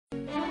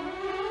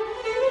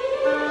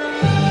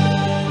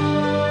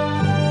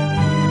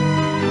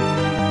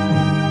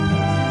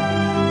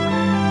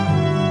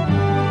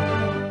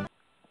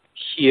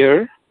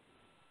hear,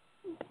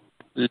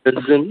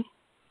 listen,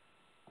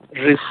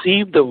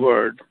 receive the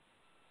word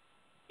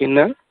in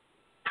a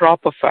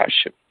proper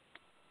fashion.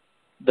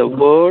 The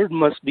word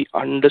must be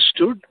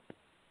understood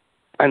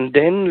and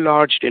then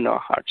lodged in our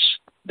hearts.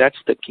 That's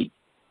the key.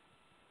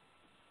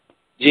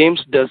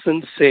 James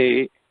doesn't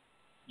say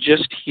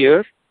just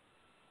hear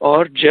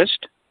or just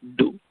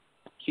do.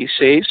 He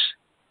says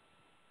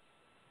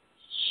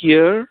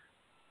hear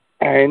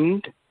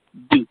and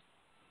do.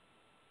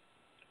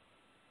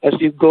 As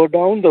you go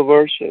down the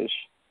verses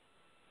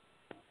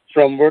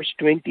from verse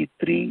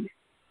 23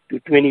 to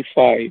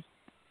 25,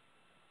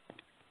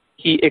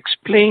 he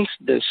explains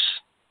this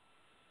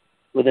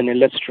with an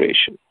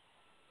illustration.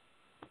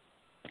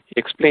 He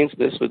explains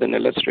this with an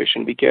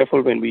illustration. Be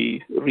careful when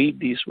we read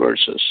these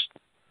verses.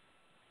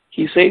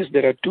 He says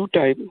there are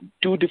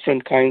two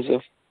different kinds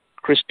of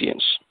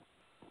Christians.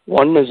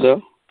 One is a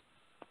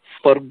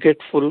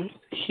forgetful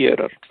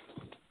hearer,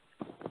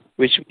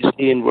 which we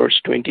see in verse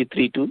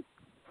 23 to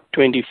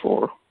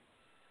 24.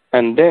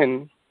 And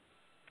then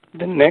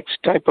the next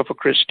type of a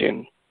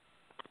Christian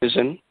is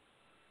an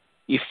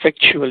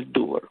effectual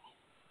doer.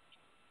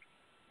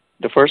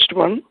 The first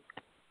one,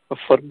 a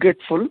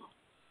forgetful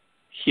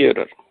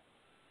hearer.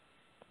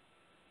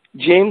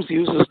 James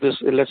uses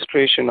this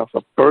illustration of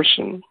a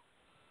person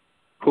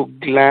who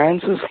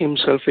glances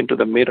himself into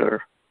the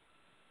mirror,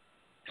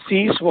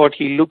 sees what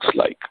he looks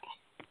like,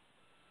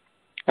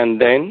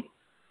 and then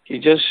he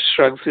just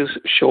shrugs his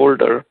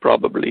shoulder,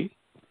 probably,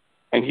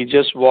 and he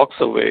just walks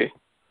away,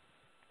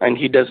 and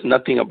he does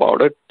nothing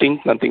about it,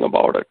 think nothing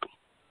about it.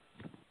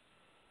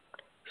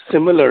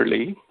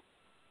 Similarly,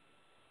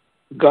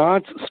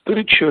 God's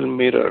spiritual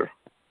mirror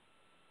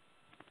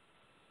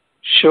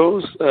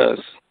shows us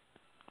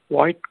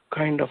what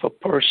kind of a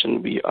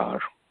person we are.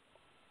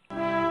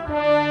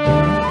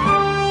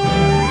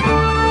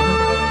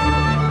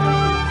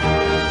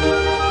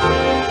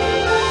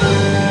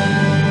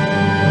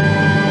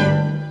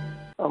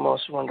 Our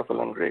most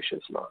wonderful and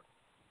gracious Lord.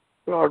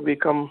 Lord, we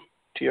come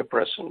to your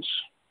presence.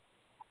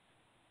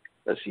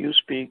 As you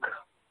speak,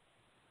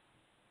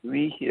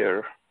 we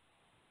hear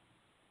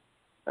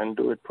and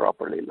do it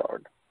properly,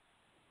 Lord.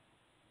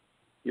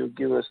 You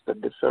give us the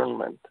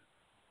discernment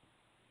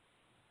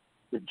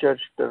to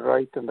judge the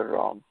right and the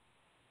wrong,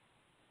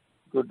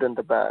 good and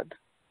the bad.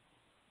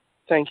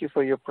 Thank you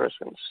for your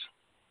presence.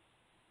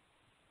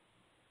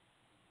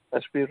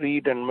 As we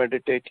read and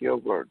meditate your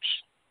words,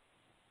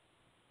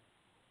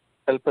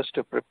 help us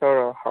to prepare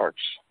our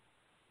hearts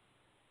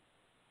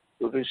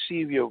to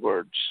receive your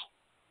words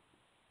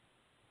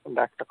and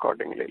act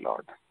accordingly,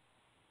 Lord.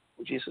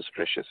 In Jesus'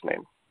 precious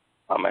name,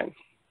 amen.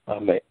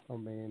 Amen.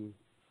 Amen.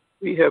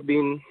 We have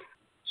been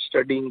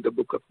studying the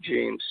book of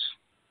James.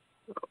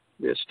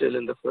 We are still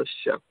in the first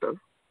chapter.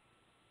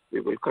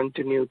 We will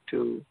continue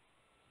to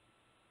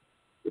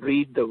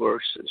read the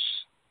verses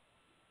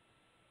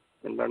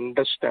and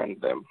understand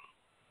them,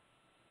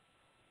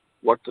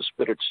 what the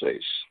Spirit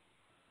says.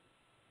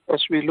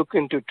 As we look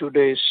into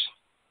today's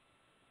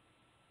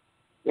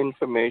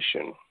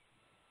information,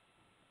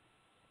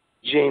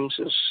 James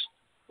is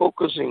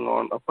focusing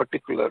on a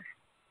particular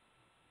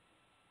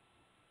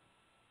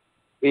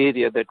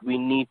area that we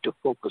need to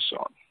focus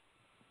on.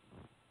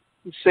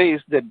 He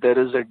says that there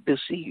is a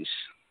disease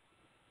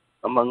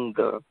among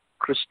the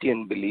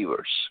Christian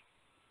believers.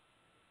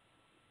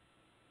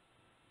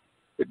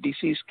 The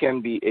disease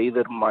can be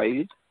either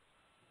mild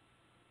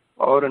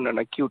or in an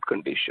acute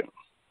condition.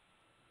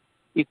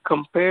 He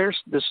compares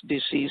this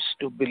disease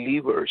to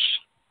believers,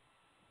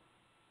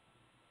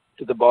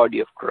 to the body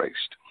of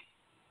Christ,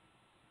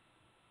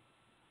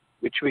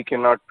 which we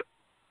cannot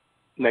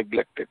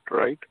neglect it,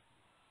 right?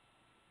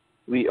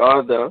 We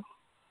are the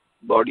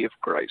body of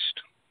Christ,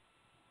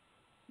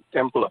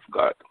 temple of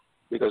God,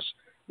 because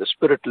the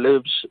Spirit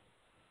lives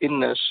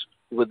in us,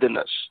 within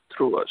us,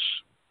 through us.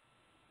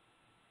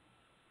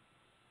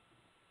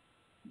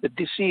 The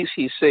disease,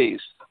 he says,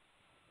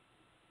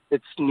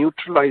 it's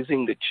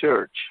neutralizing the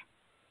church,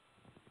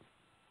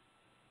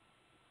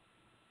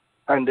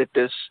 and it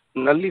is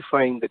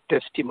nullifying the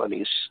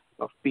testimonies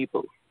of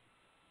people.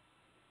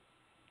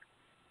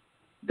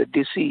 The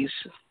disease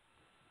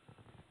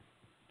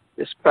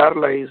is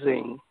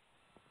paralyzing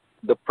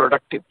the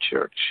productive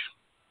church.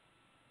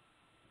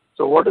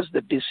 So what is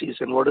the disease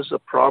and what is the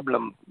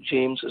problem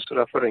James is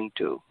referring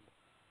to?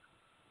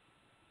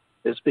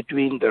 Is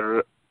between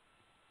the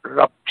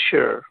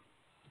rupture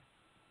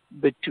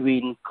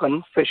between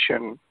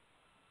confession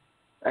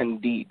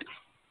and deed,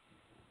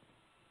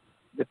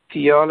 the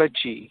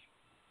theology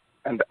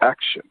and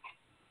action.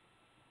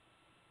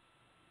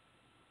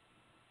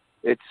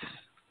 It's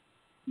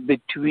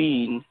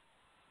between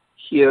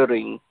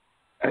hearing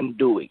and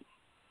doing.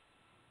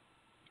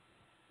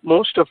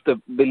 Most of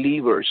the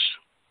believers,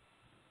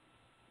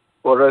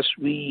 for us,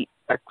 we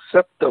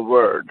accept the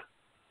word,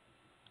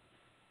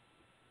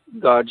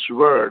 God's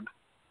word,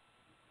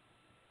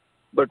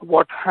 but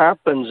what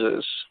happens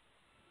is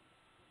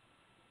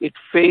it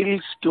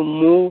fails to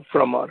move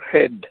from our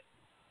head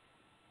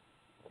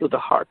to the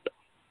heart.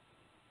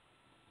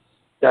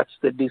 That's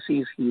the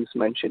disease he is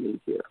mentioning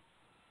here.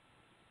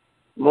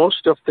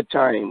 Most of the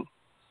time,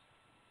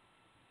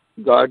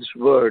 God's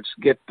words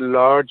get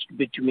lodged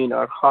between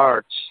our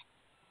hearts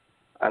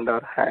and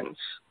our hands.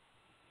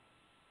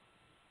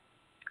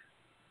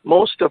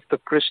 Most of the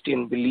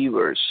Christian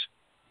believers,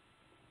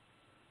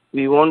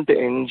 we want to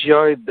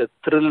enjoy the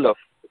thrill of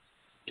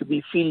to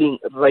be feeling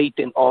right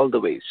in all the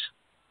ways.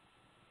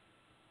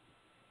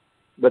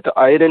 But the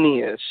irony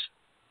is,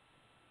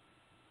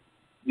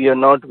 we are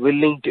not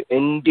willing to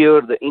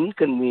endure the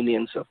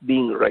inconvenience of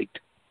being right.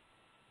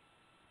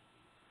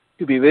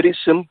 To be very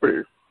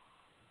simple,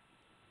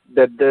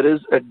 that there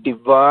is a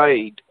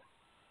divide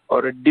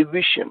or a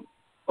division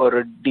or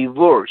a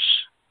divorce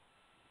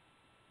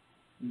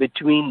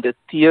between the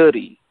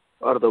theory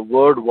or the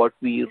word what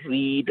we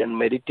read and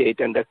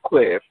meditate and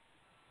acquire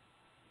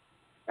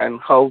and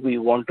how we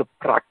want to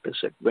practice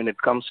it when it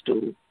comes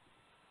to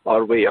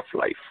our way of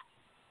life.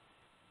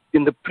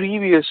 In the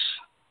previous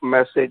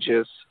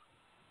messages,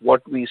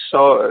 what we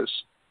saw is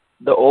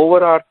the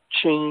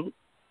overarching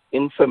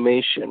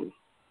information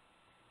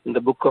in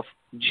the book of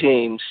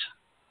James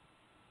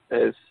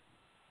is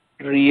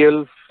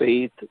real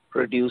faith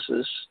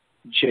produces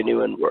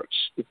genuine works.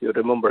 If you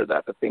remember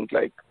that, I think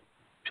like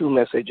 2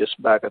 messages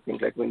back, I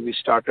think like when we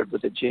started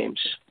with the James,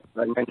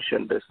 I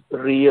mentioned this.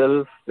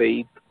 Real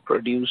faith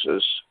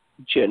produces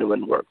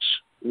genuine works.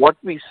 What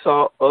we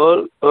saw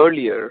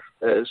earlier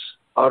is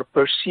our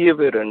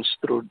perseverance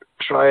through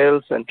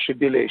trials and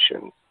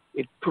tribulations.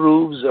 It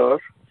proves our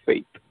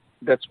faith.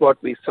 That's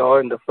what we saw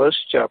in the first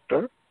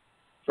chapter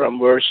from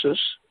verses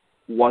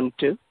 1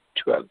 to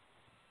 12.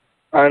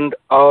 And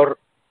our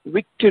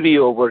victory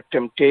over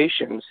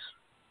temptations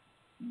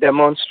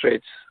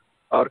demonstrates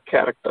our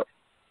character.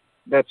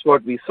 That's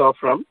what we saw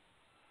from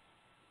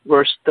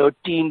verse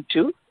 13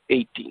 to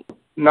 18.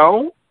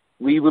 Now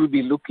we will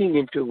be looking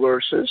into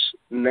verses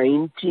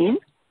 19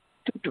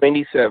 to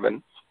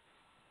 27,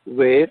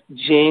 where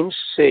James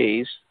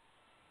says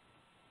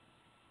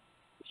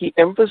he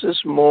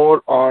emphasizes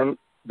more on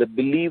the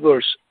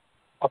believer's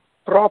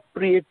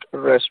appropriate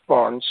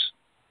response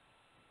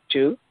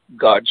to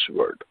God's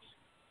word.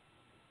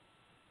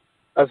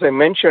 As I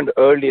mentioned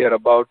earlier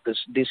about this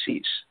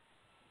disease,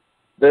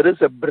 there is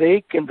a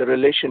break in the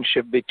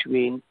relationship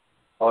between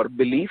our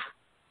belief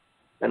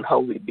and how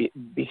we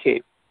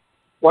behave.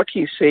 What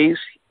he says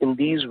in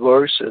these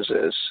verses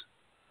is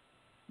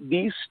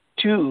these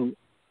two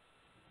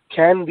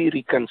can be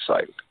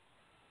reconciled,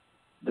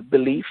 the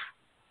belief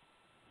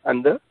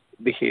and the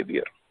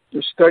behavior.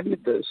 To study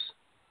this,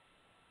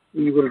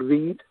 we will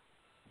read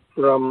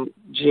from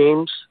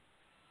James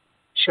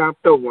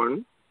chapter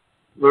 1,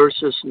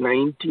 verses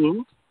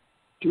 19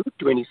 to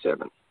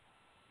 27.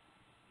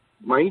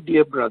 My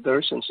dear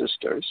brothers and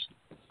sisters,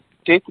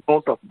 take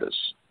note of this.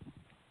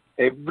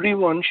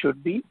 Everyone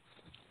should be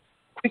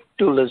quick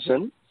to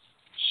listen,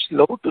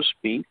 slow to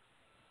speak,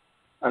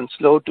 and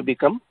slow to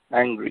become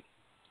angry,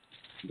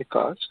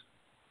 because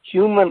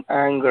human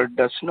anger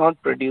does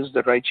not produce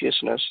the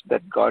righteousness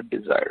that God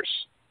desires.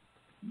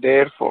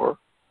 Therefore,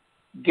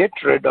 get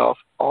rid of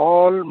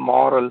all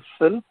moral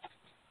filth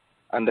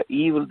and the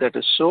evil that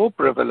is so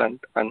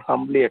prevalent, and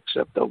humbly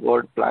accept the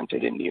word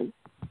planted in you,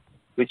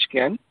 which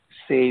can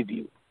save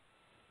you.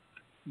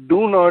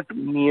 Do not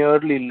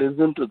merely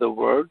listen to the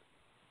word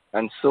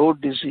and so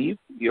deceive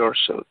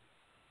yourself.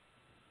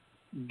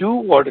 Do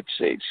what it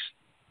says.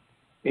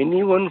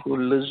 Anyone who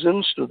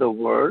listens to the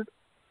word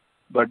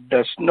but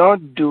does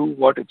not do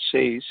what it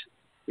says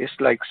is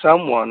like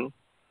someone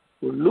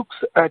who looks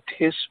at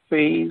his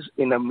face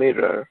in a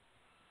mirror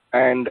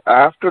and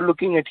after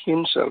looking at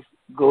himself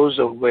goes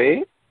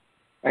away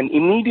and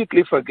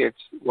immediately forgets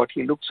what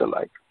he looks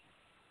like.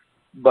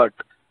 But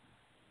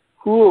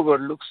whoever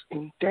looks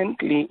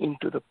intently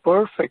into the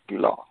perfect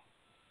law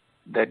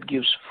that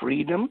gives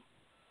freedom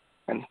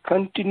and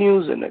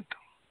continues in it,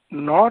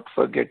 not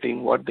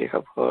forgetting what they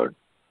have heard,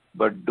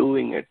 but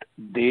doing it,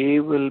 they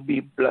will be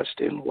blessed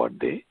in what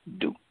they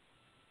do.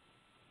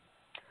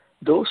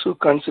 Those who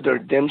consider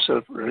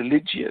themselves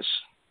religious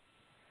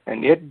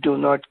and yet do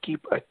not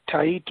keep a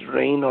tight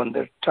rein on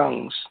their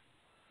tongues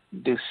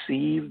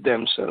deceive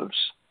themselves,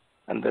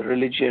 and the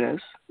religion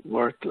is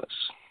worthless.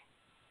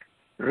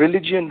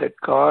 Religion that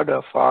God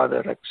our Father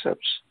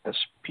accepts as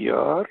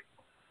pure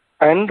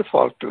and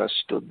faultless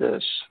to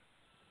this,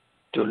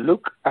 to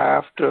look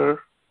after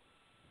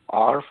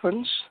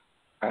orphans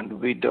and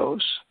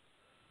widows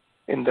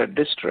in their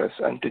distress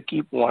and to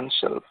keep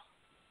oneself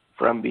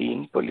from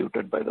being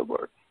polluted by the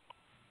word.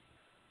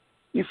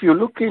 If you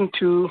look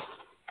into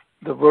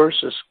the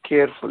verses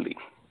carefully,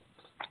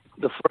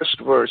 the first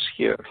verse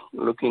here,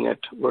 looking at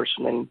verse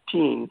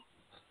 19,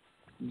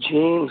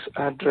 James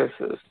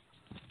addresses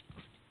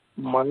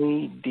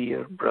my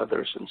dear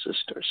brothers and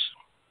sisters.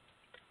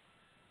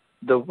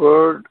 The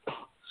word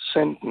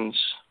sentence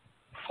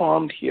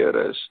formed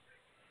here is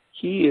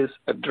he is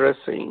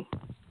addressing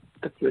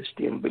the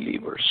Christian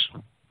believers.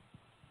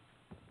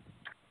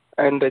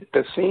 And at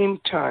the same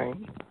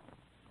time,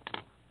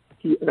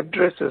 he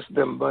addresses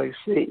them by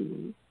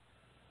saying,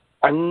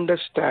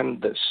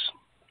 understand this.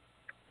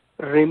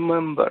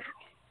 remember.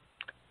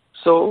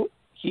 So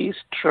he's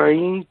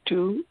trying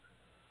to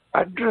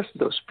address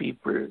those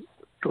people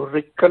to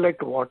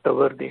recollect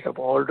whatever they have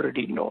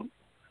already known.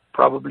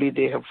 Probably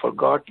they have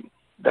forgotten.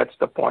 That's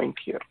the point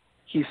here.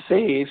 He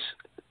says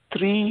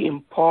three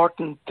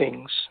important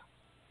things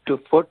to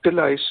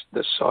fertilize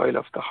the soil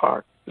of the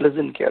heart.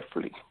 Listen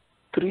carefully.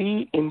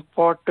 Three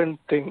important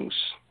things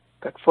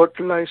that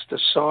fertilize the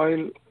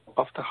soil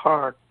of the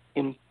heart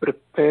in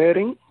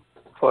preparing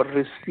for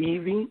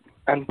receiving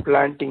and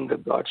planting the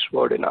God's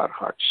word in our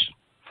hearts.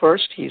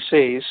 First, he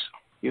says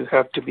you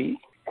have to be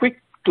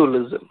quick to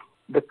listen.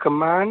 The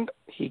command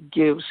he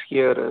gives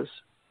here is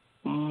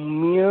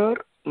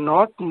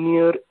not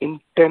mere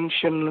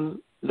intentional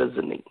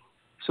listening.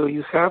 So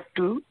you have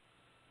to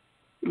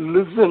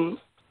listen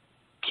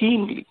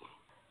keenly.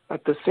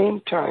 At the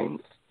same time,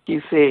 he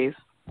says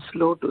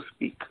slow to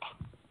speak.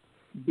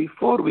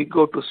 Before we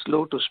go to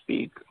slow to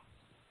speak,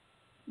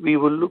 we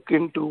will look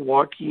into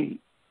what he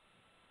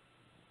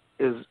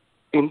is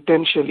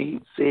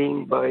intentionally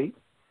saying by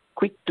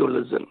quick to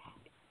listen.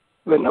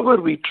 Whenever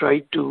we try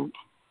to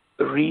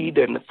read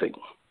anything,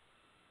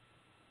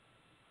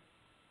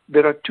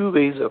 there are two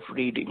ways of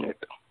reading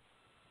it.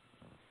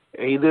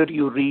 Either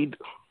you read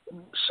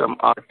some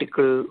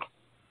article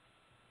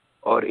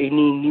or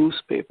any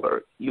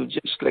newspaper, you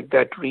just like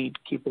that read,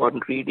 keep on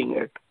reading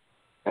it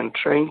and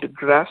trying to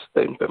grasp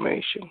the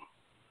information.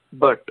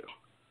 But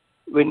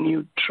when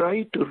you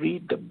try to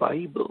read the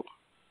Bible,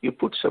 you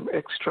put some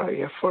extra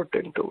effort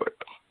into it.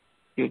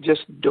 You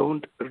just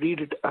don't read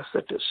it as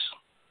it is.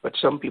 But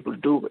some people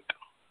do it.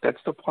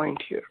 That's the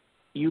point here.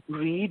 You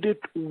read it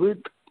with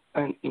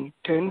an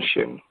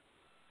intention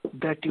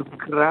that you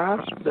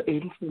grasp the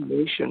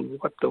information,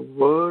 what the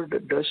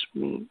word does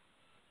mean.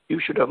 You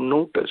should have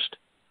noticed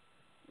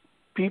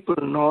people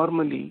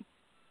normally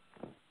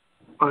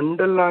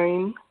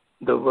underline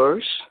the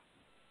verse,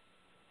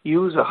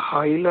 use a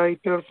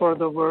highlighter for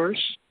the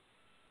verse.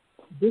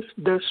 This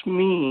does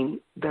mean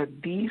that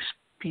these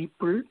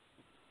people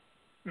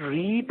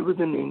read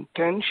with an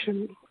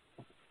intention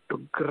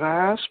to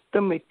grasp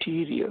the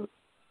material,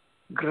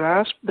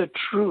 grasp the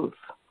truth,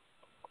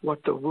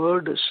 what the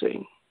word is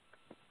saying.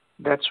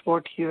 That's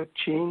what here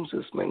James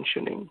is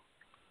mentioning.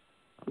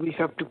 We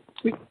have to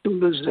quick to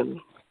listen.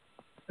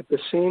 At the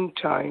same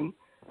time,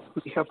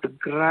 we have to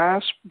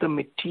grasp the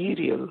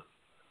material,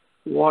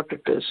 what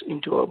it is,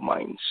 into our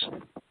minds.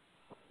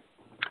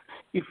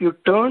 If you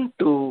turn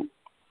to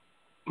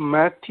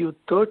Matthew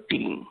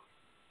 13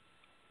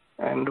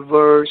 and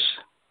verse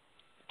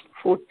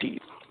 14,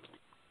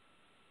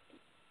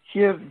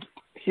 here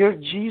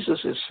Jesus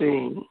is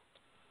saying,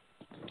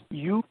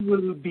 you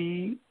will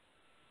be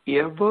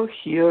ever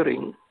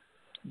hearing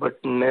but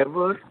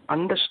never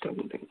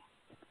understanding.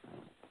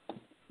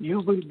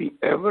 You will be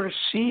ever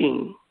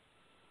seeing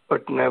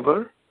but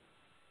never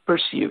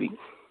perceiving.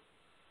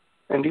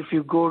 And if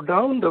you go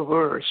down the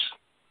verse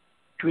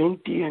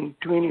 20 and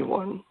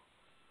 21,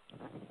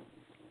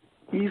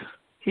 he's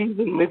in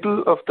the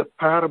middle of the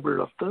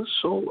parable of the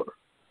sower.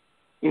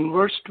 In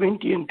verse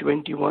 20 and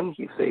 21,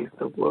 he says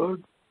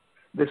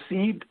the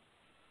seed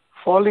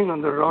falling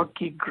on the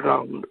rocky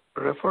ground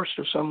refers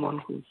to someone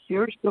who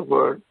hears the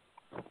word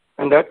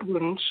and at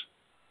once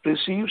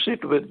receives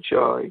it with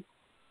joy.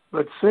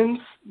 But since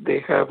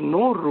they have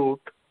no root,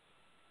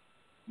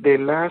 they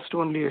last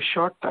only a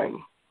short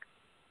time.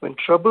 When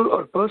trouble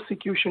or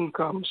persecution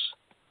comes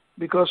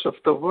because of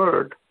the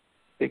word,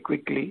 they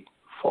quickly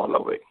fall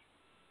away.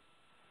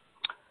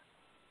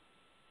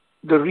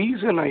 The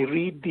reason I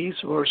read these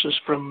verses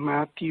from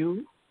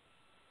Matthew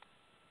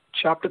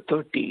chapter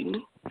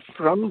 13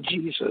 from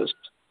Jesus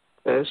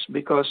is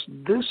because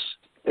this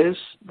is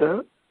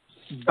the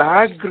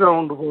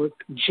background what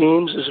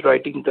James is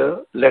writing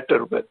the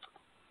letter with.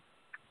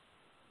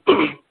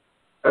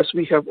 As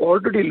we have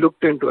already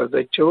looked into, as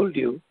I told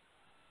you,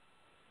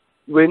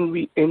 when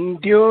we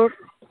endure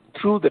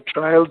through the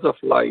trials of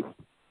life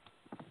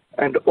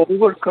and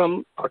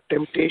overcome our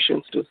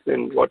temptations to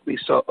sin, what we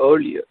saw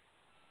earlier,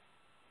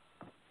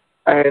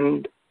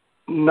 and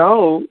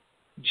now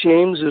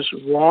James is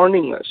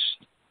warning us,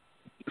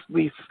 if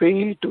we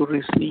fail to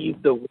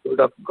receive the word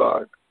of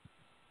God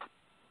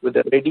with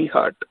a ready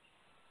heart,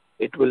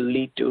 it will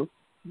lead to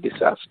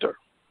disaster.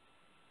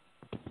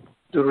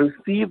 To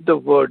receive the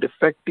word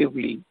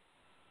effectively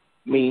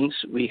means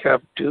we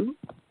have to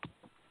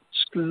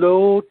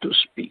slow to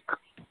speak.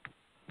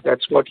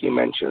 That's what he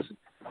mentions.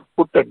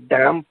 Put a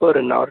damper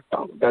in our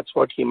tongue. That's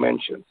what he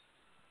mentions.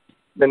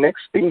 The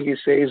next thing he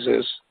says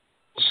is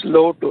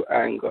slow to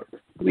anger.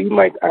 We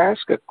might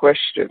ask a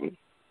question,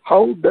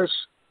 how does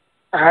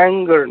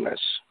angerness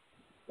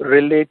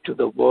relate to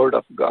the word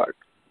of God?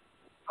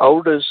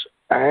 How does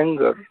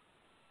anger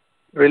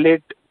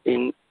relate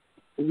in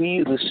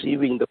we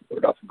receiving the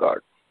word of God?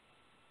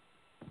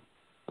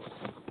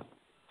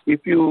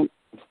 If you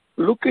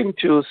look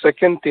into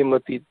 2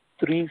 Timothy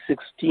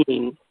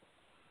 3:16,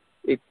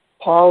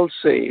 Paul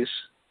says,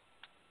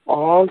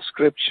 all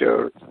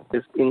scripture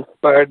is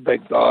inspired by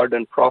God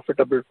and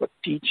profitable for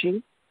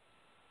teaching,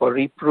 for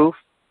reproof,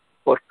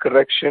 for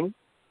correction,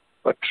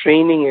 but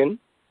training in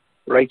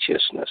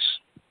righteousness.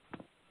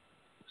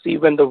 See,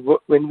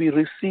 when we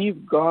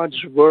receive God's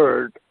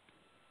word,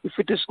 if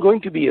it is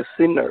going to be a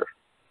sinner,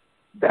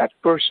 that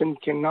person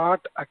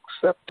cannot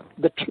accept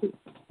the truth.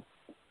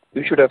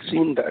 You should have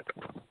seen that.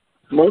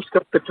 Most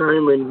of the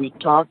time when we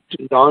talk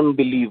to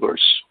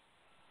non-believers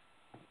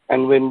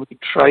and when we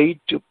try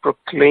to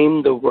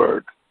proclaim the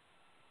word,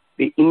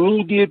 they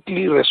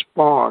immediately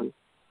respond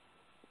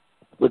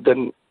with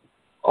an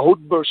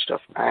outburst of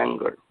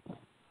anger.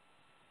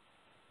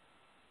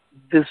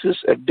 This is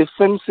a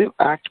defensive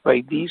act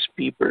by these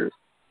people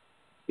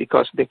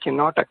because they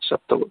cannot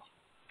accept the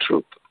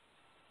truth.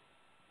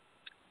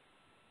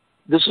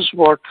 This is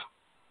what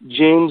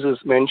James is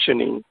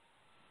mentioning.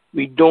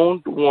 We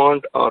don't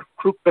want our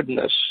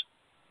crookedness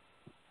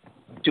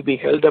to be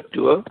held up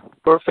to a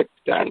perfect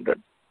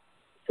standard.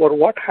 For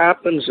what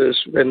happens is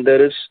when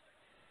there is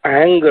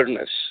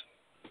angerness,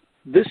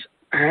 this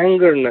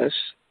angerness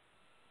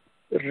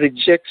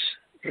rejects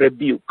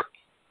rebuke.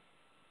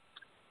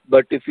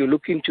 But if you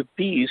look into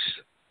peace,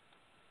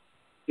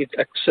 it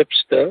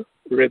accepts the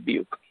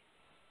rebuke.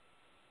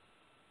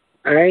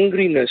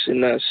 Angriness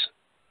in us,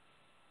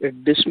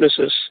 it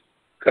dismisses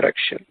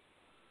correction.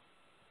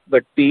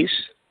 But peace,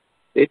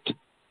 it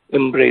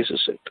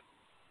embraces it.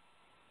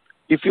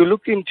 If you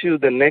look into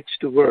the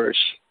next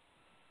verse,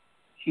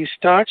 he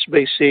starts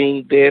by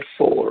saying,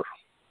 therefore,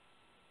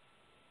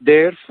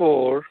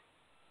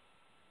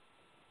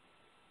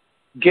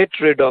 get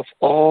rid of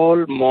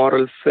all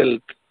moral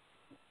filth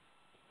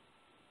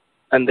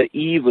and the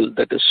evil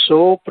that is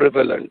so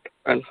prevalent,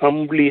 and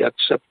humbly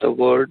accept the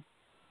word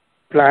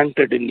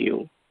planted in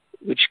you,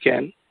 which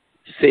can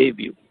save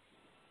you.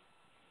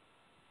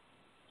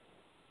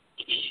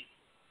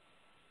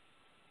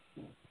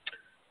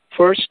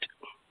 First,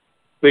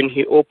 when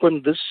he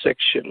opened this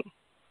section,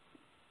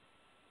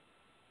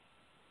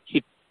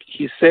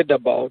 he said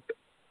about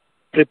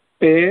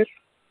prepare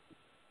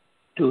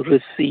to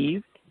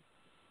receive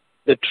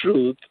the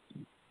truth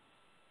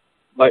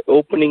by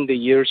opening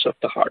the ears of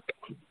the heart.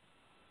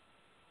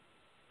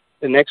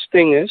 The next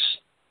thing is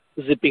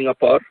zipping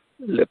up our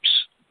lips.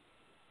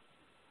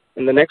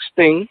 And the next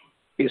thing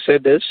he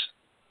said is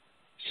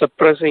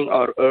suppressing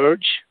our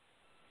urge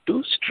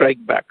to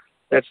strike back.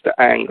 That's the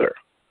anger.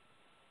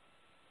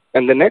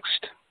 And the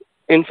next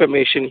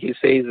information he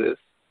says is,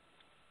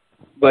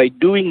 by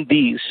doing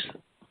these,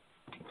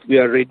 we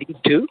are ready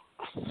to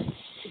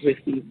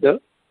receive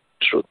the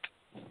truth.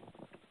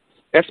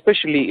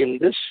 Especially in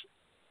this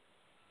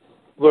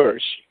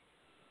verse,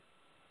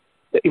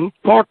 the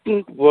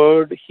important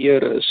word here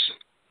is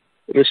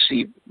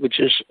receive,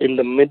 which is in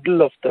the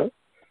middle of the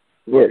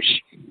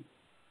verse.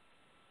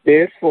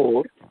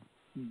 Therefore,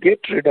 get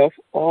rid of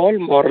all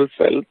moral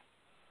filth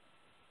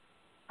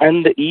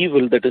and the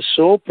evil that is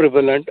so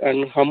prevalent,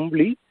 and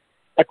humbly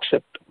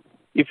accept.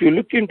 If you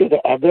look into the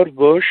other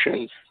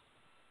versions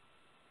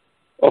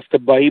of the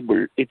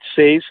Bible, it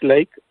says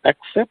like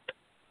accept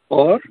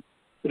or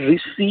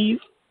receive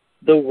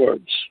the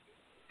words.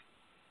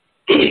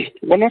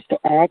 One of the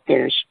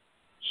authors,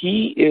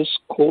 he is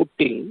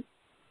quoting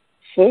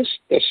 1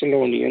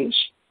 Thessalonians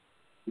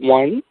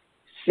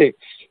 1:6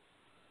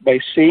 by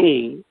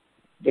saying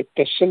the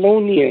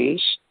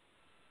Thessalonians,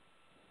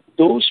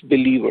 those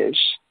believers,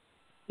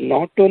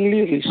 not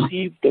only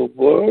received the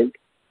word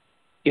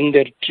in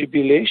their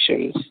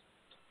tribulations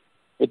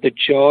with the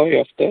joy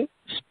of the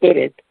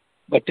Spirit,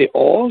 but they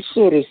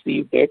also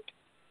received it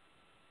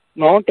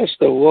not as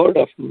the word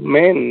of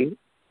men,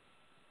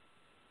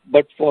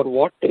 but for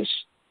what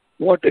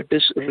it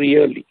is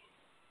really.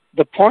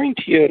 The point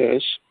here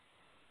is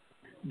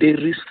they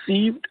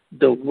received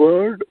the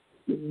word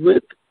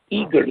with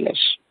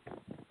eagerness.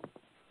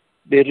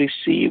 They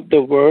received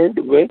the word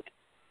with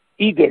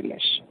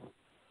eagerness.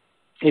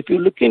 If you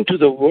look into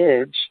the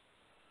words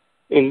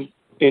in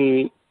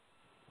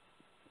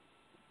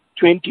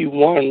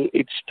 21,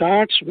 it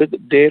starts with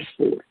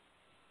therefore.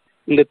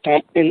 In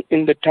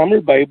the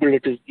Tamil Bible,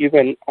 it is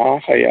given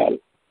ahayal.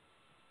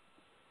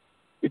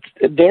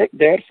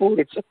 Therefore,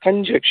 it's a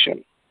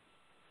conjunction.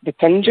 The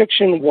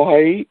conjunction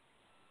why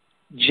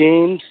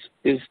James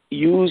is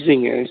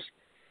using is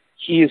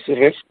he is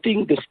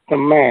resting this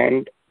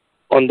command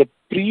on the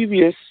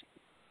previous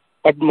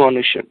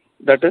admonition.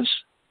 That is,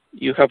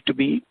 you have to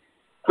be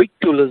quick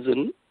to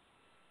listen,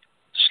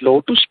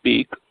 slow to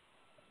speak,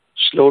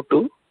 slow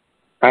to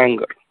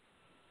anger.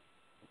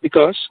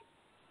 Because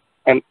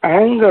an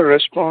anger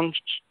response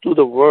to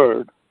the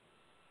word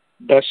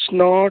does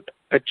not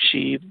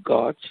achieve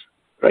God's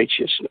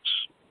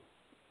righteousness.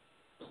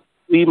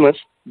 We must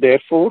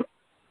therefore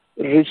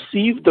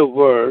receive the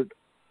word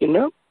in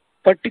a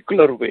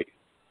particular way.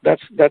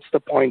 That's the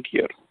point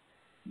here.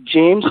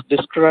 James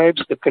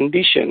describes the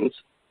conditions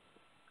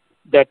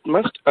that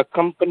must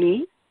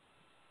accompany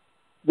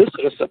this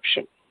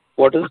reception.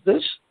 What is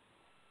this?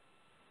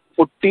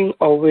 Putting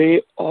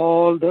away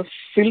all the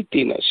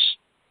filthiness,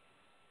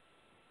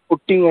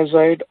 putting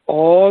aside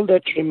all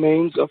that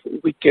remains of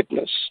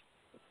wickedness,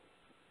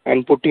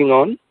 and putting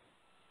on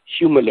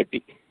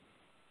humility.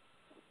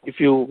 If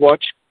you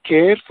watch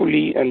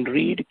carefully and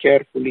read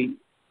carefully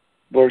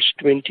verse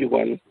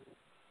 21,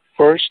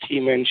 first he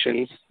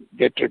mentions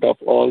get rid of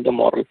all the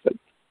moral filth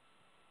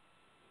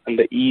and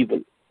the evil,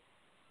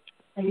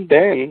 and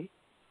then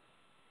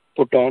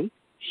put on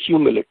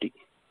humility.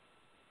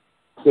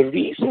 The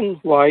reason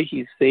why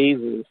he says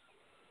is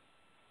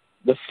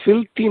the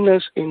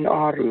filthiness in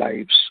our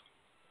lives,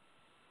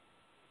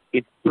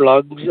 it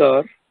plugs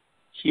our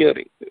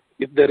hearing.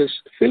 If there is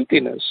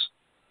filthiness,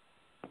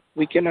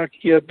 we cannot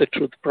hear the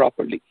truth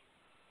properly.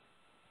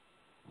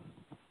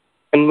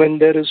 And when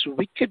there is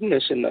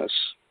wickedness in us,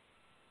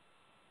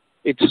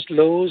 it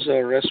slows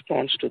our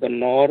response to the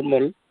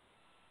normal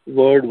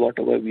word,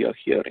 whatever we are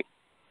hearing.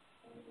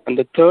 And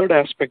the third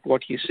aspect,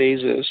 what he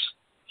says is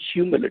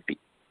humility.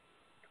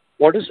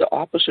 What is the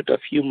opposite of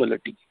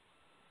humility?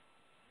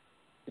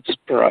 It's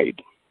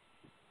pride.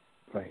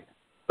 Right.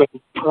 When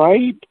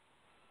pride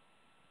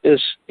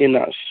is in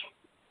us,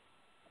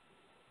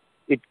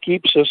 it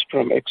keeps us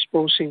from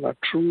exposing our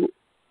true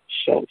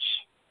selves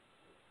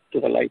to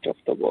the light of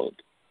the world.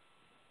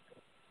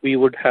 We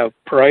would have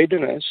pride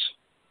in us.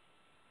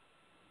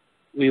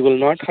 We will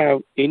not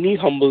have any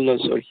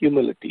humbleness or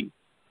humility,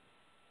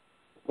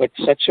 but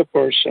such a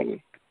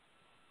person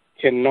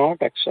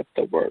cannot accept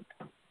the word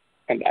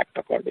and act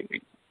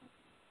accordingly.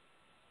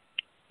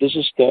 This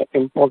is the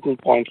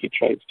important point he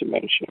tries to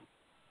mention.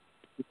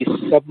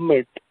 We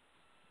submit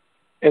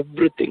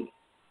everything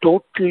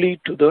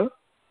totally to the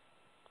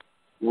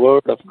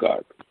word of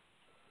God.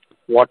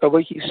 Whatever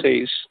he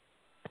says,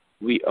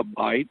 we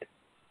abide,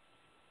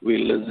 we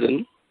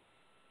listen,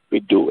 we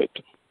do it.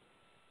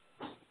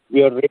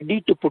 We are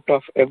ready to put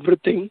off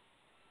everything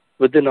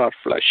within our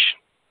flesh.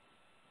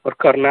 Our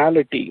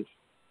carnality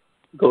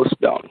goes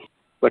down,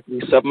 but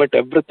we submit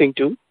everything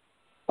to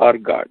our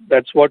God.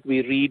 That's what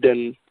we read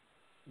in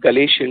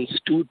Galatians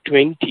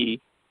 2:20.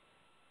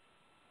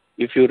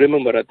 If you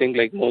remember, I think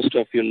like most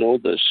of you know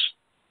this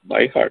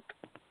by heart.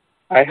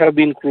 I have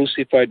been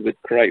crucified with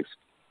Christ,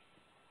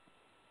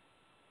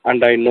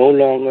 and I no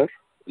longer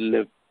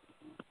live,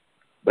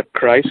 but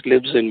Christ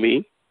lives in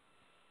me.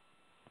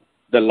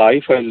 The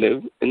life I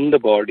live in the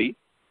body,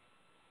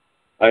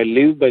 I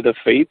live by the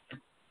faith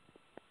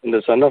in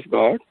the Son of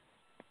God,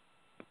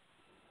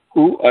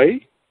 who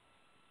I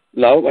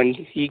love, and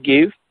he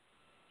gave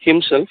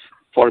himself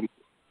for me.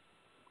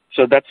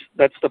 So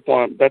that's the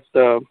point. That's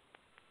the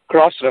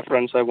cross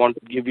reference I want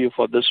to give you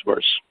for this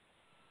verse.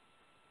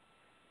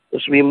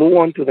 As we move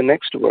on to the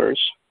next verse,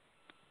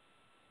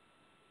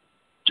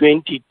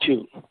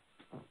 22.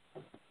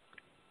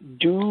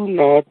 Do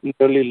not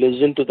merely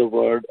listen to the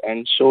word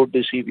and so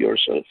deceive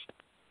yourself.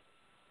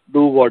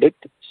 Do what it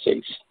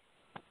says.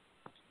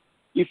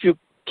 If you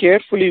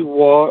carefully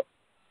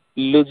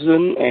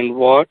listen and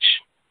watch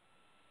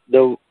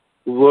the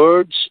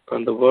words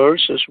and the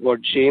verses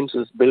what James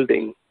is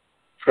building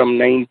from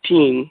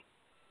 19,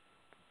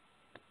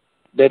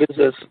 there is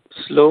a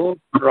slow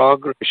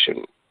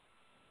progression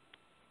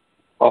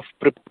of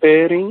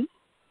preparing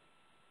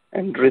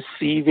and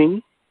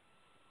receiving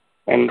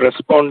and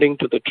responding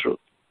to the truth.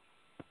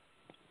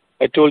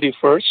 I told you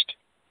first,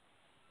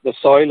 the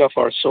soil of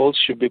our souls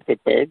should be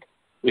prepared,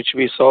 which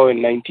we saw in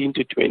 19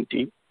 to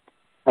 20.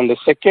 And the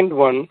second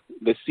one,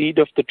 the seed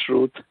of the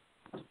truth,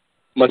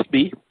 must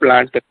be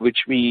planted, which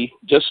we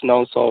just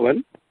now saw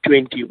in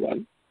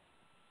 21.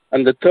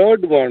 And the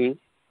third one,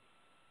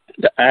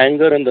 the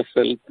anger and the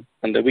filth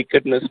and the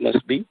wickedness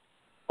must be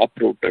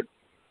uprooted.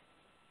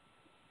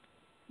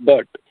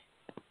 But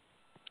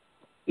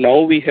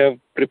now we have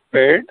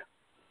prepared,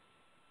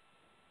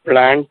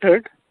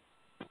 planted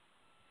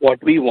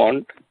what we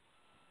want,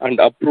 and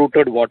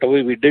uprooted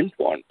whatever we didn't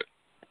want.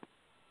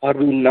 Are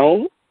we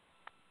now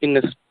in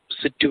a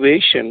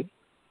situation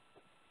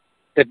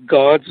that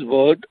God's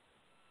word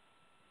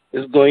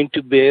is going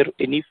to bear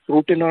any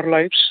fruit in our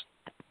lives?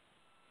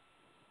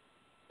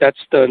 That's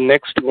the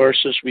next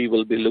verses we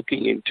will be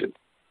looking into.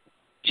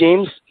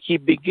 James, he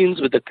begins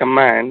with a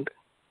command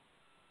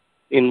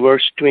in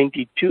verse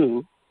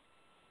 22.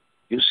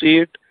 You see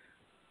it?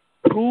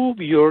 Prove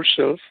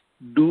yourself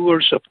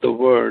doers of the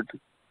word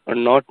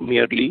and not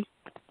merely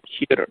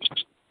hearers.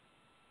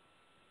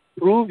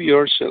 Prove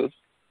yourself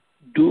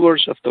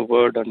doers of the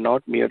word and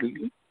not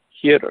merely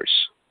hearers.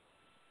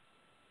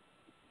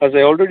 As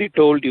I already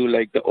told you,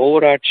 like the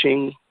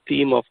overarching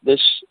theme of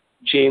this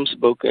James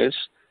book is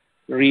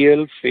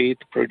real faith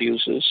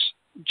produces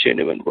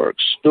genuine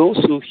works. Those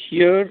who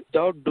hear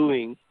without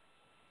doing,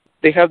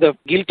 they have the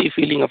guilty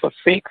feeling of a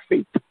fake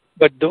faith.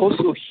 But those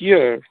who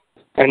hear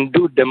and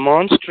do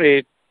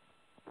demonstrate,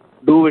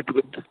 do it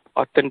with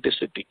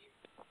authenticity.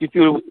 If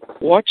you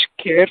watch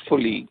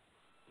carefully,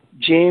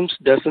 James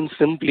doesn't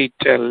simply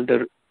tell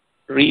the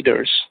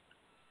readers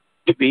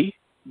to be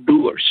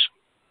doers.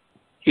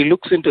 He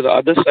looks into the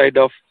other side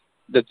of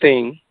the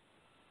thing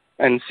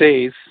and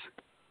says,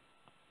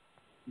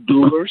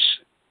 doers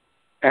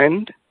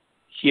and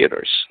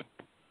hearers.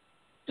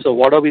 So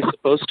what are we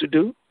supposed to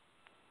do?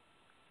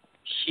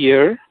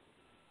 Hear,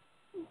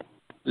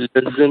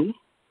 listen,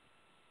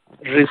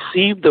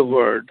 receive the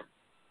word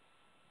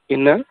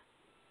in a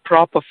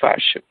proper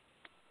fashion.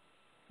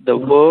 The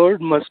word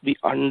must be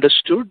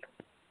understood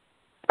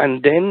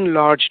and then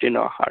lodged in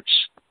our hearts.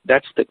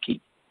 That's the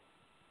key.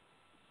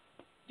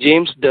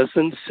 James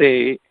doesn't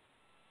say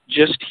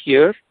just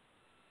hear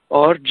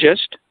or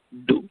just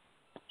do.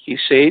 He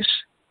says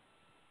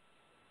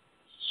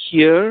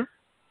hear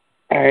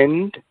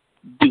and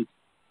do.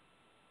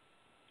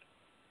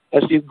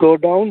 As you go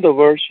down the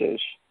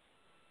verses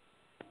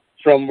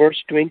from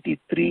verse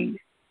 23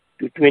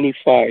 to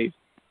 25,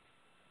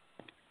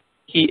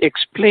 he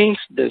explains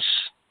this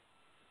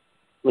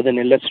with an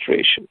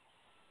illustration.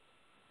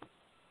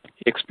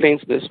 He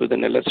explains this with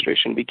an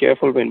illustration. Be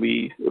careful when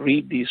we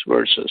read these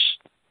verses.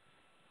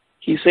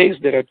 He says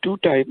there are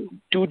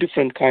two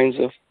different kinds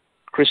of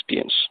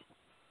Christians.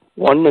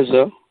 One is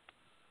a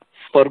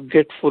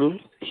forgetful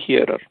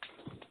hearer,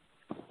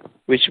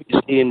 which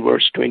we see in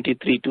verse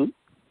 23 to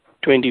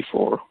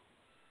 24.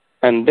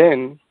 And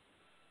then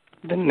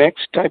the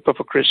next type of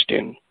a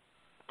Christian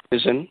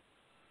is an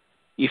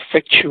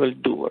effectual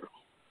doer.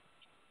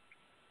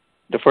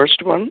 The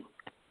first one,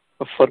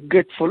 a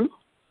forgetful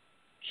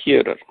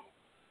hearer.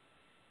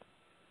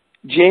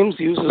 James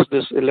uses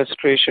this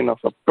illustration of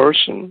a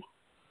person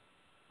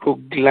who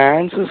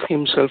glances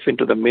himself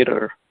into the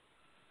mirror,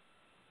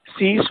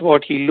 sees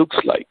what he looks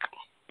like,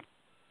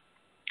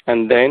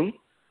 and then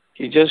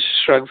he just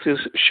shrugs his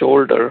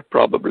shoulder,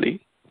 probably,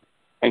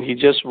 and he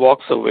just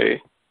walks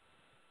away,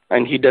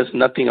 and he does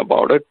nothing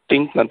about it,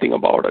 think nothing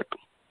about it.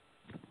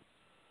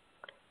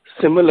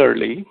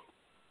 Similarly,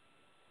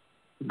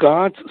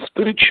 God's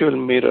spiritual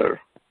mirror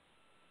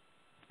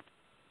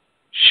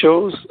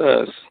shows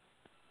us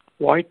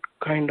what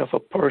kind of a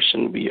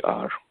person we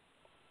are.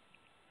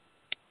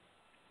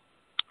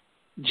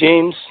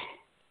 James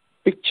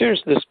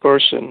pictures this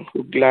person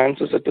who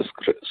glances at the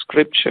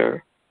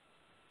scripture,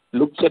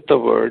 looks at the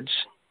words,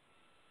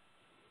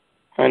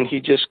 and he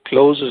just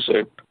closes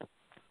it,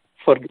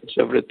 forgets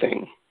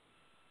everything,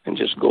 and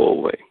just go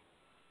away.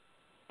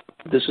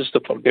 This is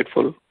the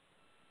forgetful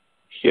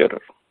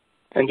hearer.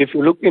 And if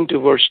you look into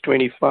verse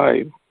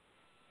 25,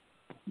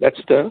 that's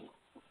the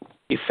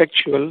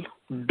effectual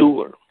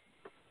doer.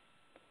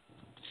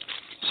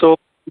 So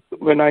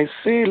when I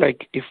say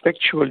like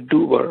effectual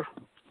doer,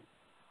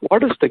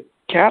 what is the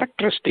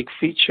characteristic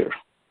feature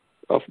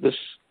of this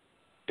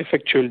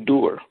effectual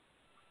doer?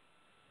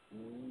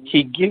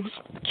 He gives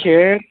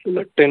careful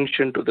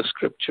attention to the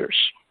scriptures.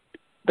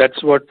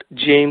 That's what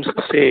James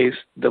says,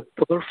 the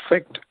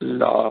perfect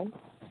law,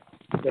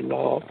 the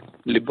law of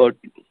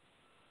liberty.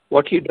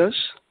 What he does,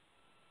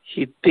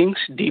 he thinks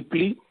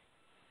deeply,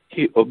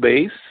 he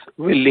obeys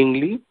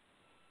willingly,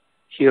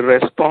 he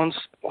responds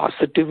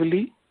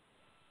positively,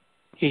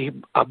 he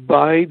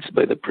abides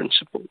by the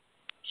principle.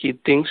 He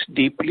thinks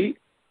deeply,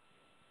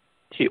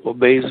 he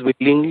obeys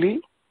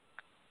willingly,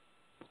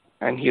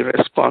 and he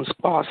responds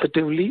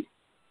positively,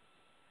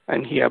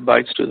 and he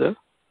abides to the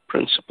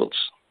principles.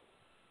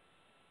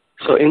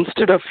 So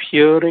instead of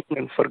hearing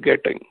and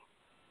forgetting,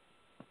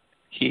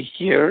 he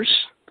hears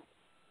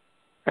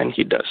and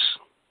he does.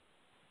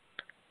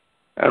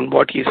 And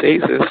what he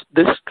says is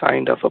this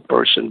kind of a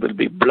person will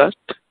be blessed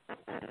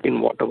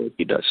in whatever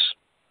he does.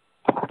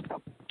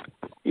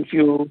 If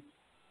you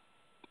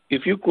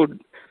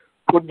could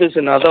put this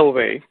another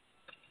way,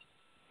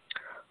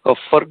 a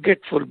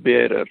forgetful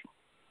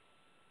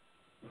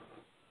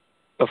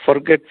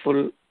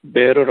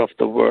bearer of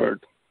the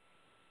word,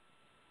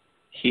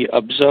 he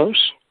observes.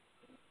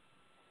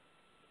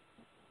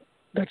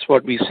 That's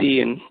what we see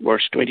in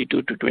verse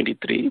 22 to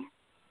 23.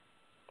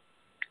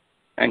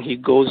 And he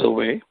goes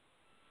away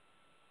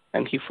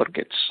and he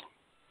forgets.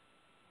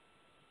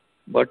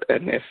 But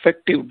an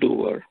effective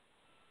doer,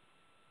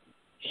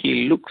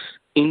 he looks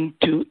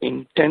into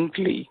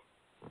intently,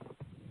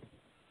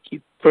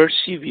 he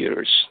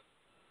perseveres,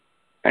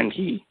 and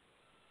he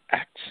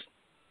acts.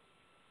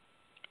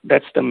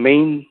 That's the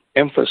main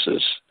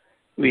emphasis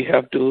we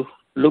have to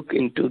look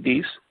into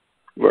these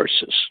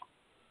verses.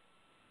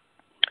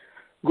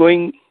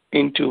 Going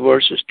into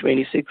verses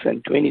 26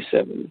 and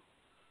 27,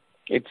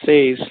 it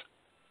says,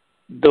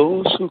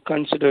 those who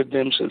consider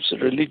themselves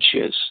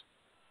religious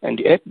and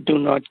yet do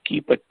not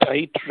keep a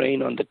tight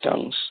rein on the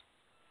tongues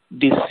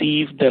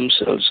deceive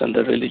themselves, and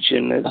the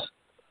religion is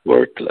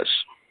worthless.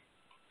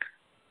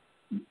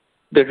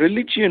 The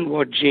religion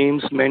what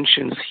James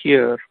mentions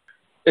here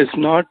is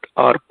not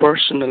our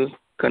personal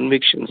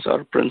convictions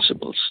or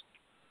principles.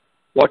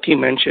 What he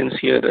mentions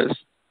here is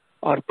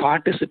our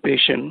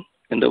participation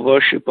in the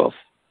worship of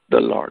the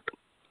Lord.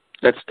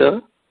 That's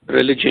the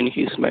religion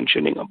he's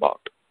mentioning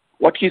about.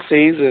 What he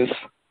says is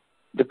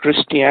the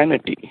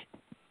Christianity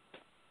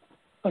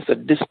as a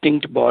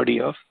distinct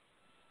body of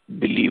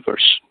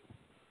believers.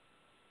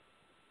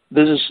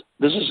 This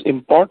is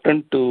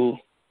important to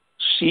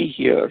see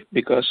here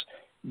because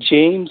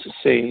James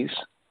says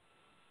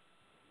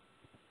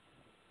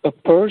a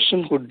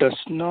person who does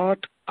not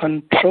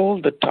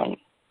control the tongue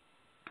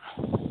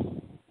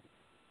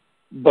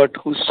but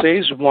who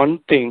says one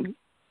thing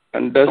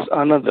and does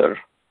another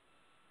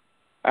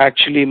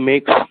actually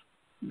makes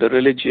the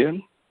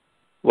religion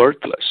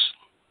worthless.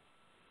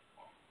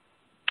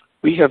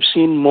 We have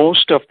seen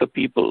most of the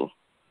people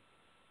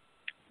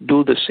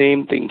do the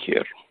same thing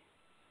here.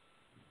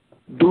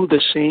 Do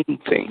the same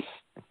thing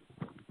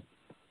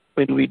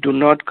when we do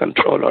not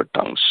control our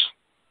tongues.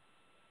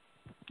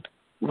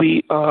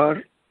 We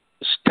are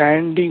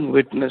standing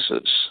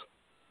witnesses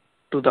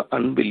to the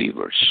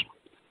unbelievers.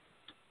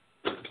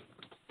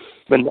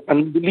 When the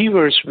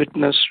unbelievers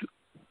witness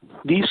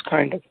these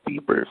kind of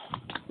people,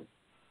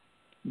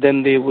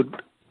 then they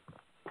would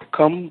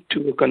come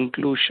to a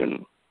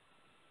conclusion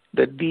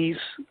that these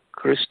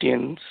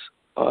Christians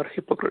are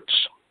hypocrites.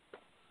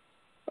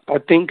 I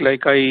think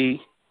like I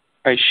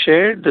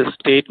shared this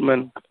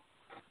statement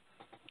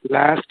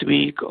last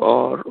week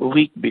or a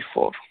week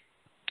before.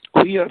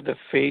 We are the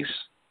face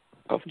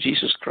of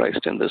Jesus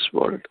Christ in this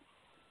world.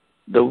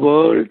 The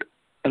world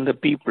and the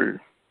people,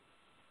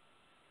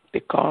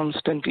 they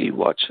constantly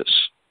watch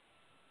us.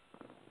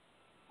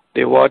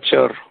 They watch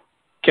our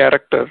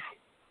character.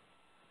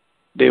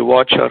 They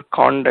watch our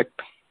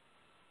conduct.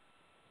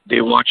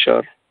 They watch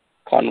our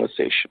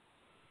conversation.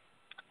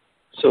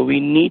 So we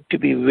need to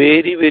be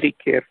very, very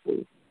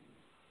careful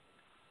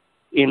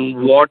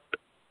in what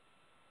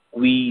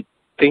we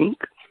think,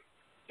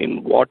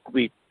 in what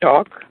we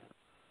talk,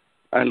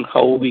 and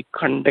how we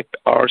conduct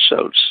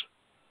ourselves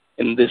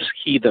in this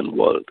heathen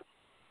world.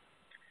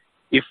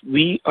 If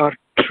we are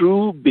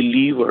true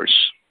believers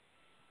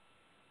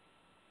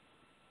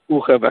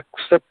who have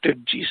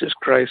accepted Jesus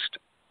Christ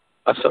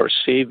as our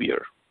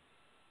Savior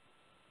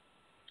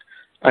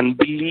and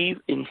believe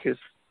in His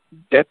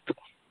death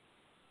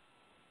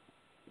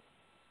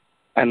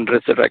and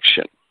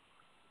resurrection,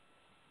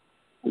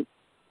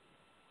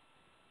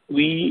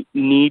 we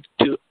need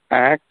to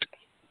act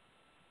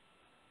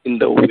in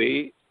the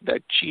way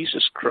that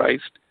Jesus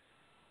Christ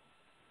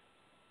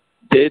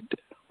did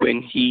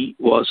when He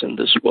was in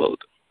this world.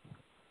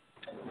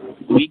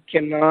 We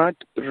cannot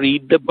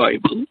read the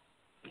Bible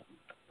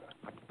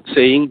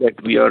saying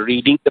that we are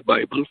reading the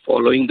Bible,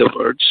 following the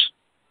words,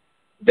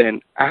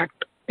 then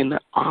act in the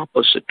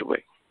opposite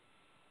way.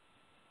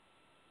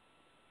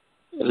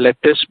 Let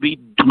us be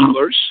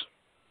doers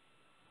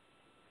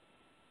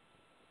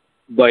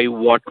by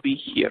what we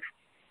hear.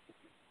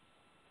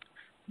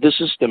 This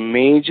is the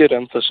major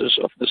emphasis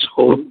of this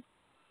whole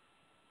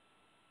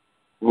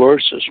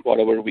verses,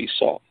 whatever we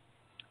saw.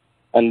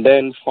 And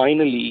then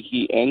finally,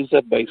 he ends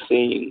up by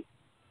saying,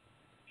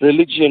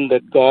 religion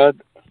that God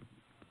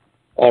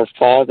our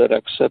Father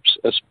accepts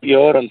as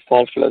pure and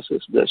faultless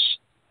is this: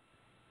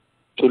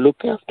 to look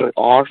after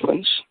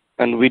orphans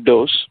and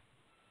widows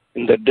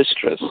in their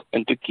distress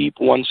and to keep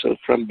oneself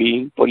from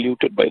being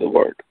polluted by the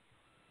word.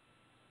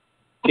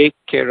 Take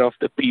care of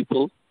the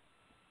people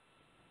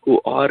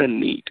who are in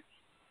need.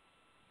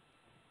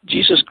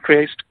 Jesus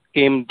Christ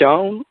came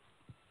down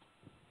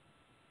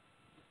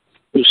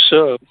to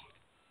serve,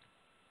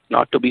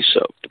 not to be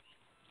served.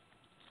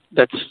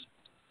 That's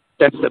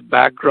the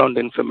background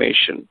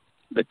information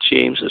that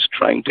James is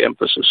trying to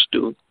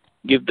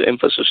give the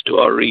emphasis to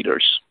our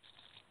readers.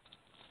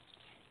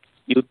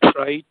 You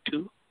try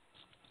to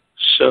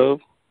serve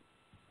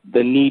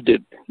the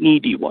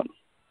needy one,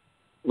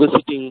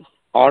 visiting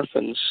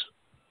orphans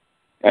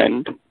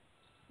and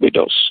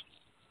widows.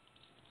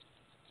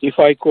 If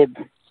I could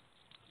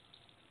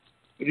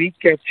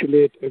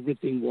recapitulate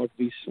everything what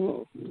we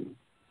saw in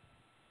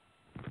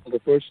the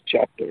first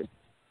chapter,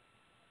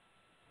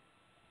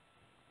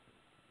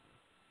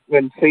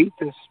 when faith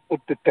is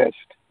put to test,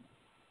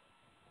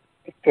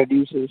 it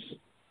produces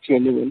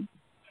genuine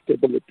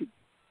stability.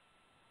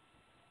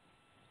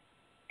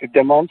 To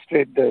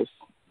demonstrate this,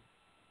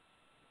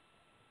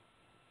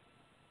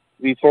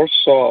 we first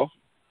saw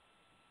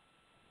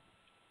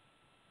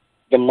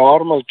the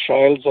normal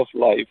trials of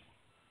life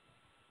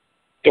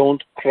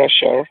don't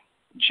crush our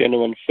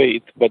genuine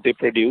faith, but they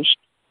produce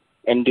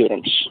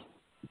endurance.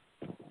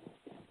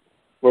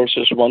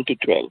 Verses 1 to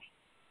 12.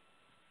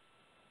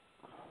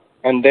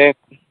 And then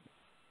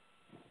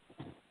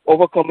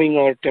overcoming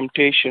our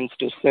temptations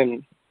to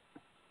sin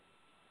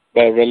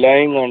by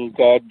relying on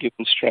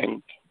God-given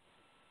strength.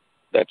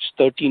 That's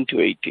 13 to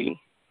 18.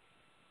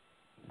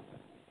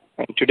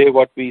 And today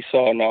what we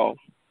saw now,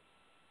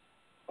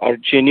 our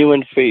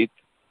genuine faith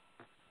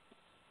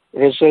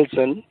results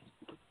in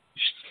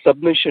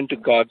submission to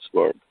God's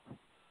word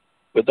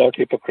without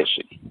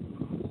hypocrisy.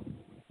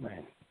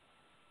 Right.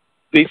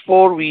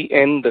 Before we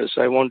end this,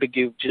 I want to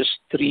give just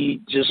three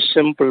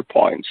simple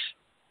points.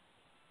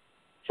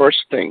 First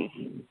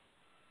thing,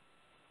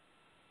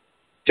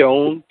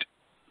 don't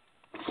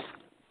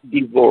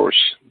divorce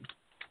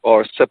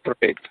or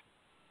separate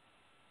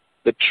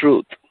the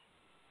truth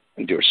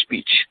and your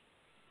speech.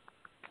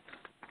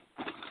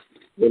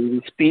 When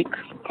we speak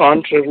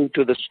contrary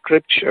to the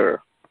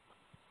scripture,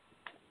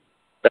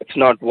 that's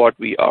not what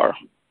we are.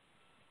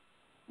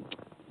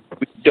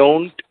 We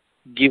don't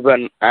give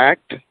an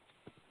act.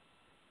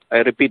 I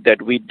repeat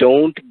that, we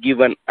don't give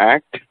an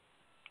act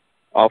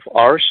of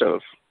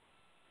ourselves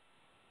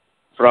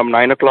from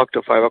 9 o'clock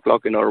to 5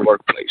 o'clock in our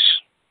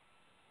workplace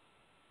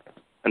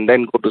and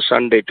then go to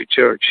Sunday to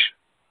church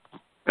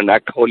and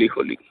act holy.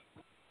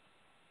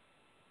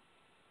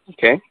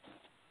 Okay?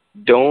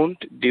 Don't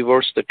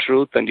divorce the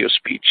truth and your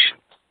speech.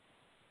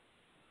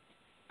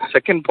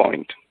 Second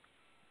point,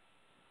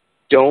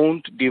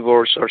 don't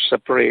divorce or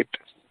separate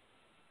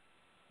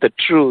the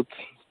truth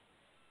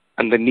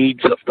and the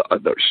needs of the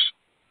others.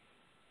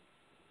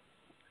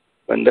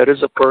 When there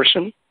is a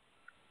person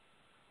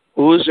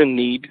who is in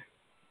need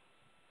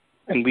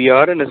and we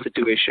are in a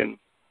situation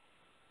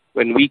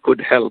when we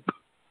could help,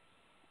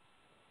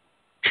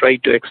 try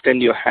to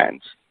extend your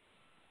hands.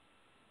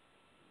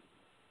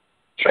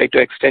 Try to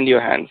extend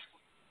your hands.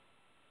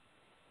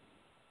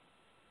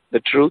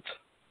 The truth,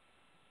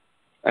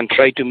 and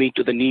try to meet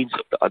to the needs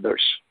of the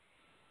others.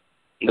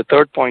 And the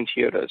third point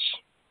here is,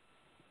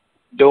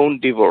 don't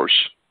divorce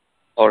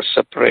or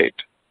separate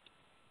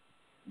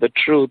the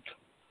truth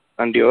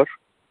and your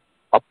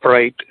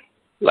upright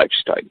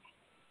lifestyle.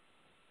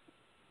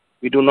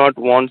 We do not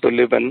want to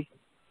live an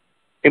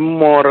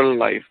immoral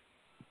life,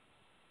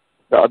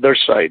 the other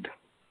side,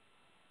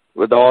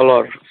 with all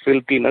our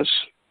filthiness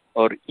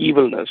or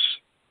evilness,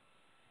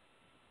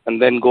 and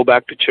then go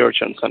back to church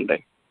on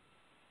Sunday.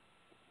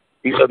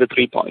 These are the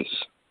 3 points.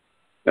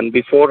 And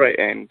before I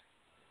end,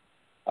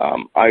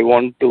 I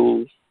want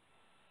to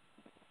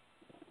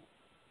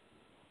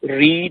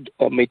read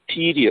a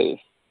material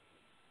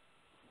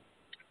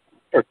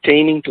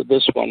pertaining to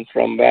this one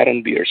from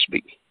Warren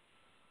Wiersbe.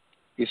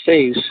 He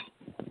says,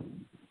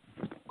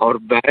 our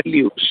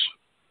values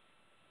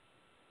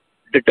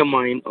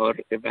determine our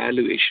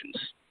evaluations.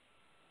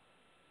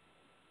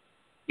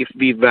 If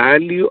we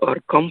value our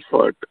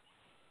comfort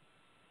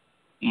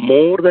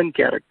more than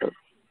character,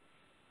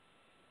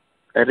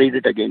 I read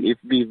it again. If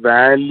we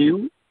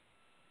value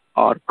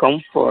our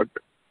comfort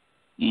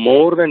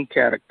more than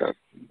character,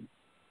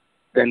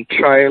 then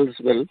trials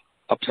will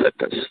upset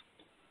us.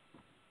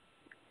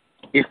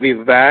 If we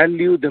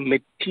value the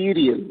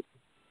material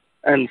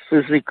and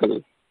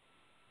physical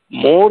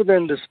more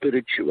than the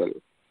spiritual,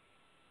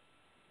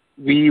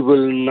 we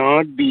will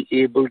not be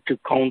able to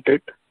count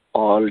it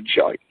all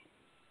joy.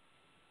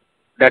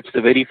 That's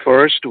the very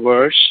first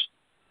verse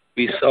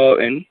we saw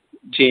in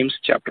James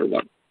chapter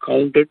 1.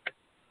 Count it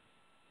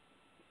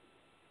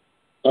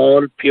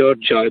all pure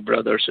joy,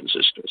 brothers and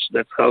sisters.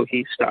 That's how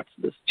he starts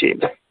this,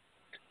 James.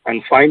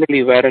 And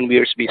finally, Warren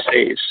Wiersbe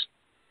says,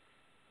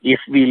 if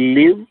we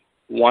live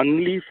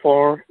only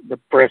for the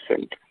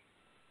present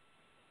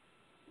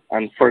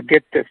and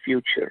forget the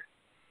future,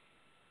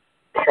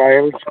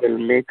 trials will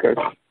make us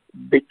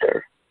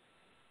bitter,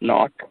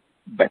 not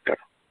better.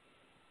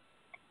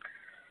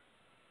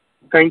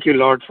 Thank you,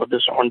 Lord, for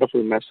this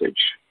wonderful message.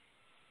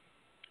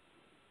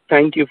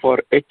 Thank you for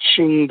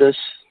etching this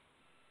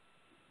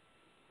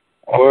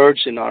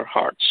words in our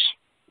hearts.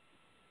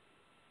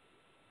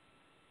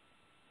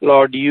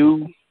 Lord,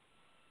 you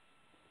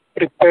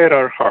prepare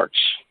our hearts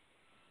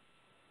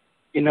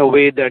in a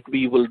way that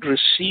we will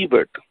receive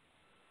it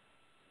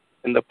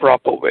in the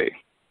proper way,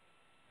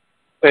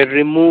 by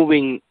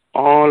removing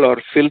all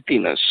our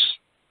filthiness,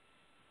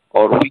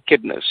 or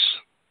wickedness,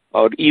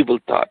 or evil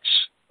thoughts,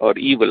 or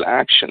evil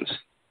actions.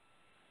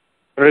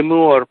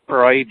 Remove our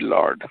pride,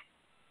 Lord.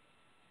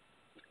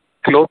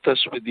 Clothe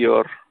us with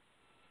your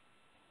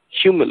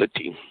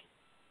humility.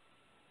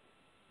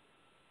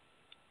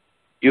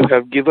 You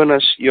have given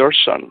us your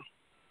Son,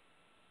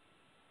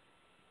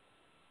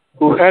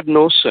 who had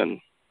no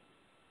sin,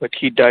 but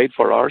he died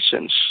for our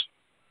sins.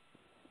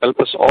 Help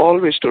us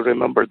always to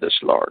remember this,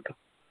 Lord.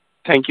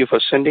 Thank you for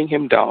sending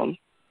him down.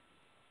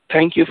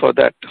 Thank you for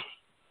that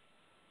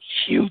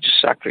huge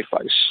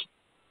sacrifice.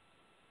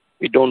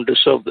 We don't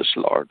deserve this,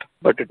 Lord,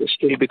 but it is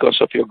still because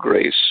of your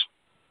grace.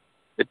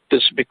 It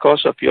is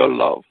because of your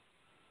love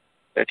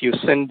that you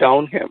sent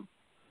down him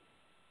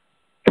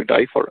to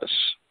die for us.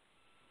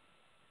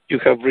 You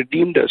have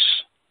redeemed us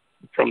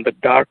from the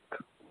dark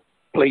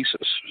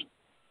places,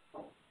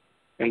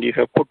 and you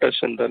have put us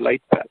in the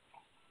light path.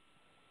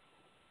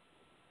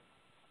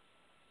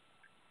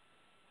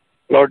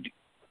 Lord,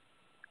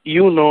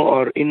 you know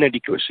our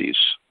inadequacies.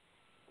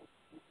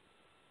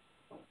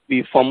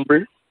 We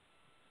fumble,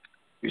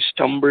 we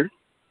stumble,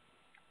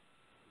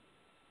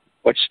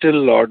 but still,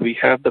 Lord, we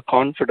have the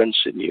confidence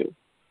in you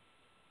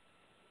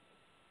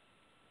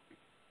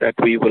that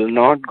we will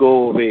not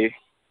go away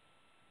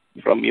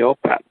from your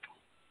path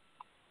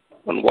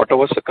on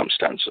whatever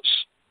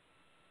circumstances,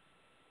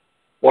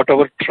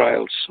 whatever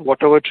trials,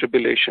 whatever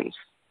tribulations.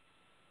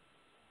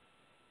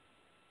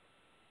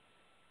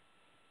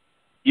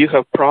 You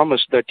have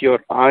promised that your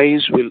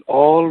eyes will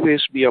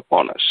always be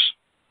upon us,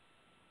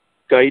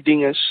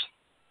 guiding us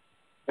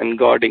and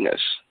guarding us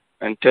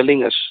and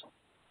telling us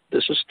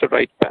this is the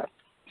right path.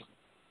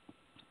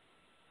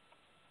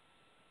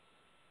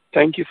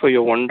 Thank you for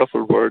your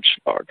wonderful words,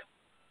 Lord.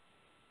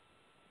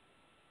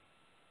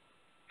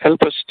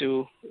 Help us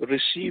to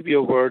receive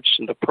your words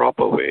in the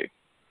proper way,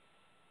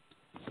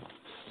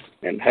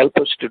 and help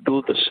us to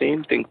do the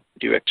same thing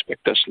that you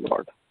expect us,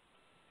 Lord.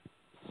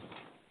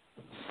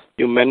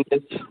 You mend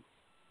us,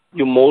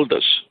 you mold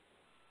us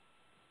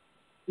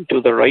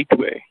into the right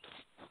way.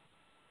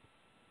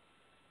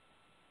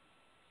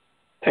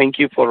 Thank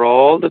you for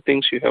all the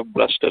things you have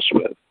blessed us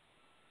with.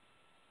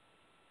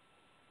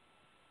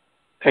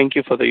 Thank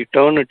you for the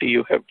eternity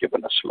you have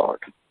given us, Lord.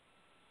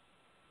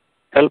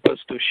 Help us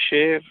to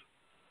share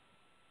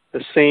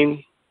the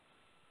same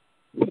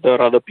with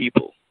our other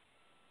people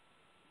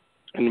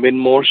and win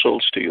more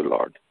souls to you,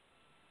 Lord.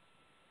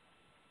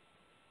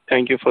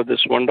 Thank you for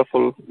this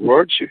wonderful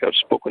words you have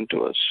spoken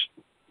to us.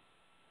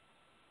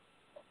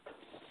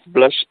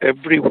 Bless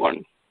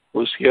everyone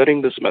who's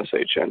hearing this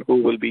message and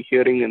who will be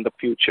hearing in the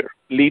future.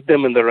 Lead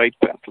them in the right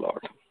path,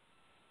 Lord.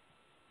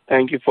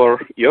 Thank you for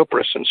your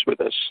presence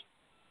with us.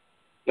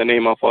 In the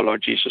name of our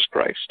Lord Jesus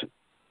Christ.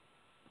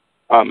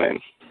 Amen.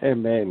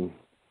 Amen.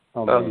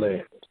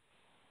 Amen.